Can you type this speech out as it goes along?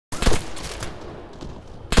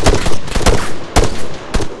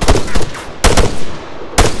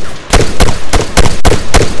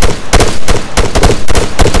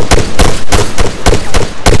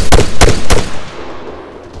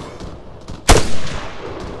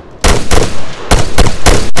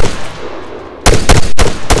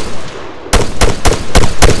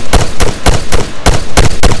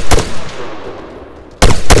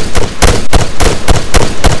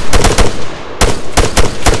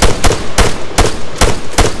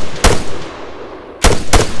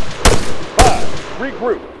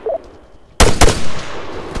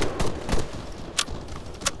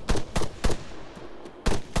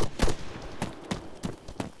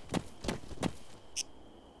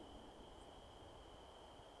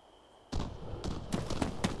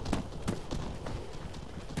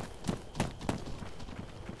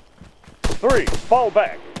3, fall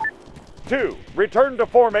back. 2, return to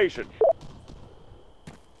formation.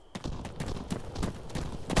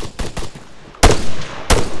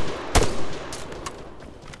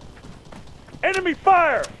 Enemy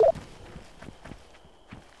fire!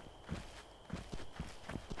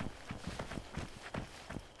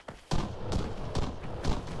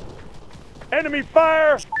 Enemy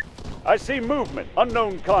fire! I see movement.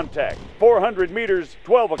 Unknown contact. 400 meters,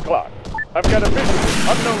 12 o'clock. I've got a visual.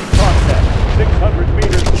 Unknown contact. 600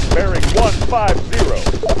 meters, bearing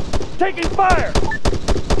 150. Taking fire!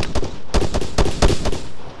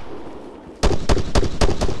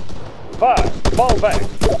 Five, fall back.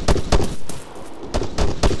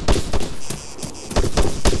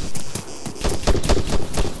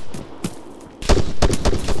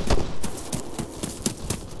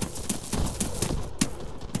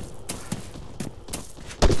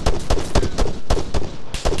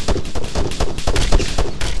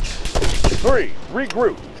 Three,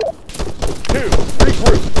 regroup. 2,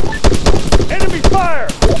 regroup. Enemy fire!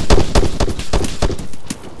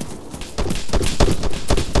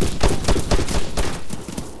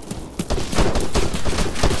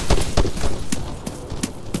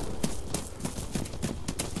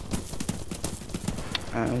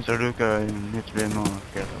 Salut que nettement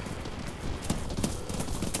quero.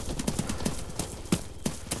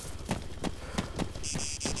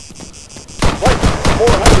 Right,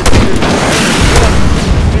 400 meters,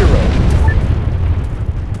 0.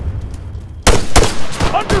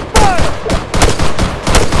 Under fire!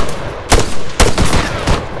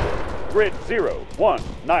 Grid 0, 1,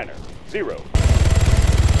 9er, 0.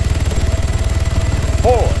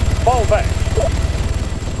 4, fall back.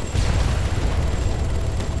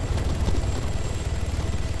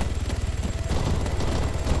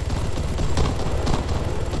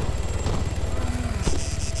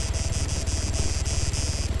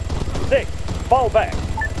 Fall back.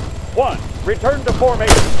 1, return to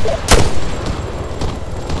formation.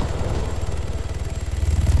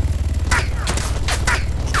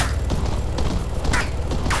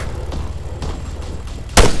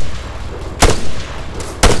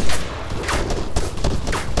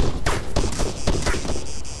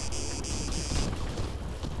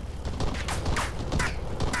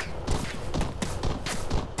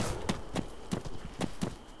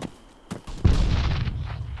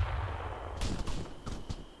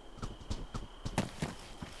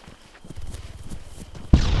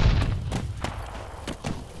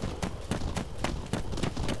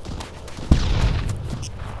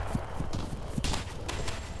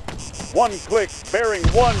 One click, bearing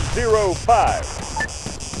 105.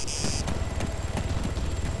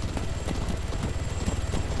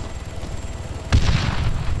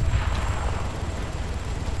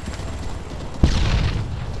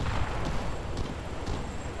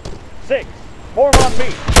 Six, form on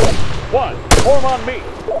me. 1, form on me.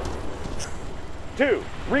 2,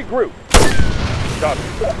 regroup. Copy.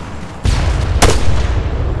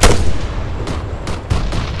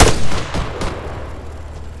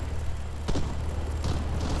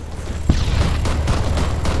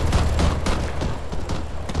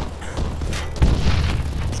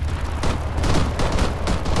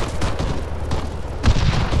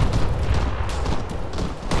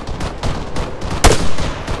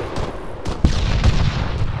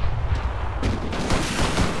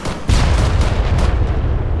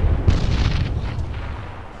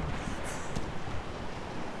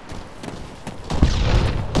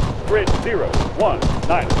 Grid 0, 1,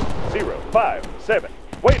 9, 0, 5, 7.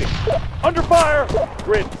 Waiting. Under fire.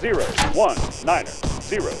 Grid 0, 1, 9,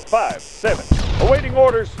 0, 5, 7. Awaiting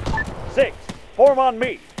orders. 6, form on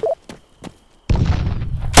me.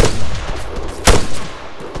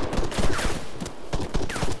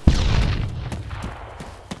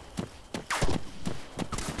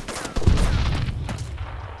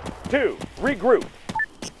 Two, regroup.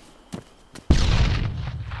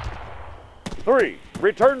 3,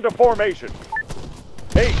 return to formation.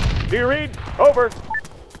 8, do you read? Over.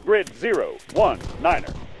 Grid 0, 1,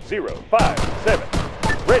 9er, 0, 5, 7.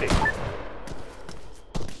 Ready.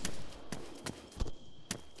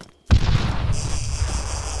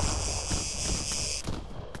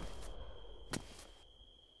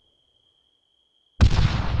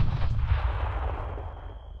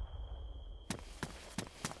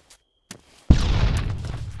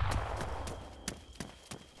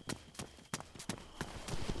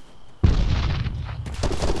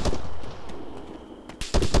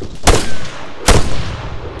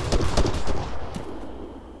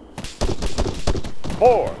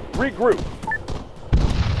 Four, regroup.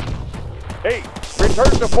 8, return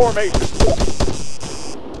to formation.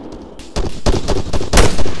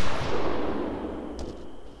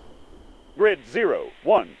 Grid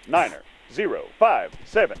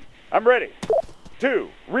 019er057. I'm ready. 2.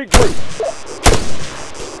 Regroup.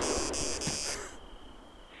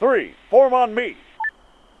 3. Form on me.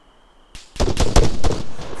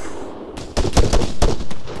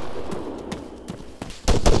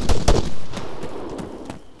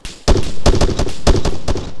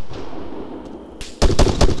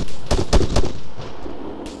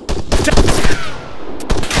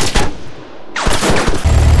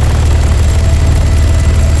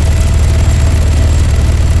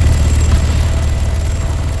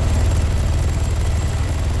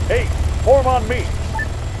 Form on me.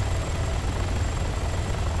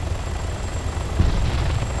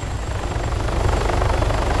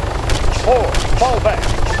 4. Fall back.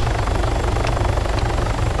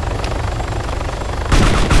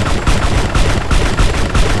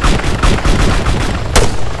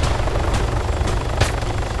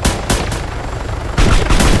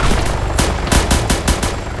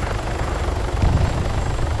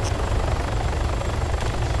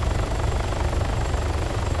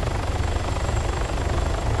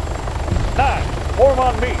 9. Form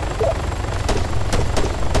on me.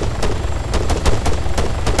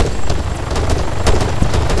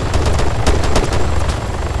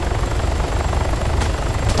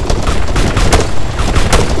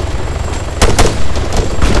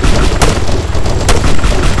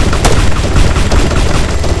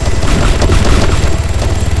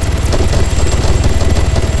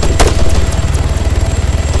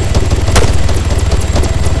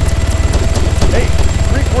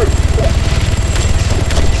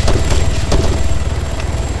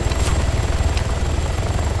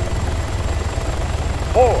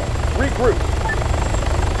 4. Regroup.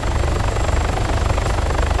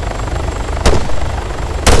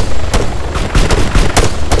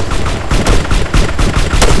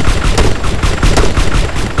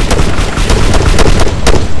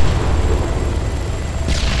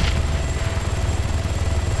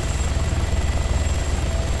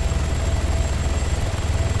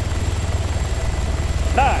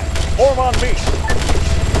 9. Form on me.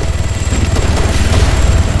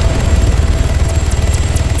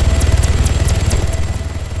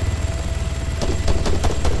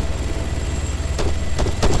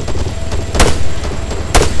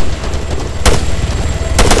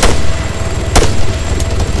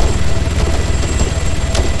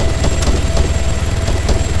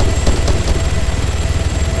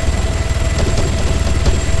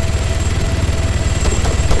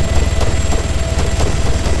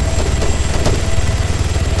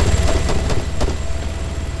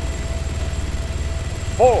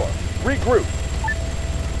 4. Regroup.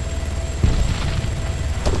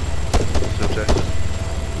 Subject.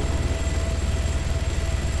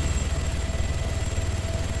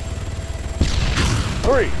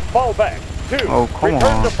 3. Fall back. 2. Oh, come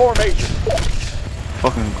Return on. to formation.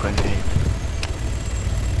 Fucking grenade.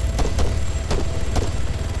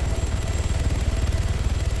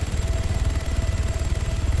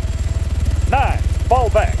 9. Fall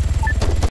back.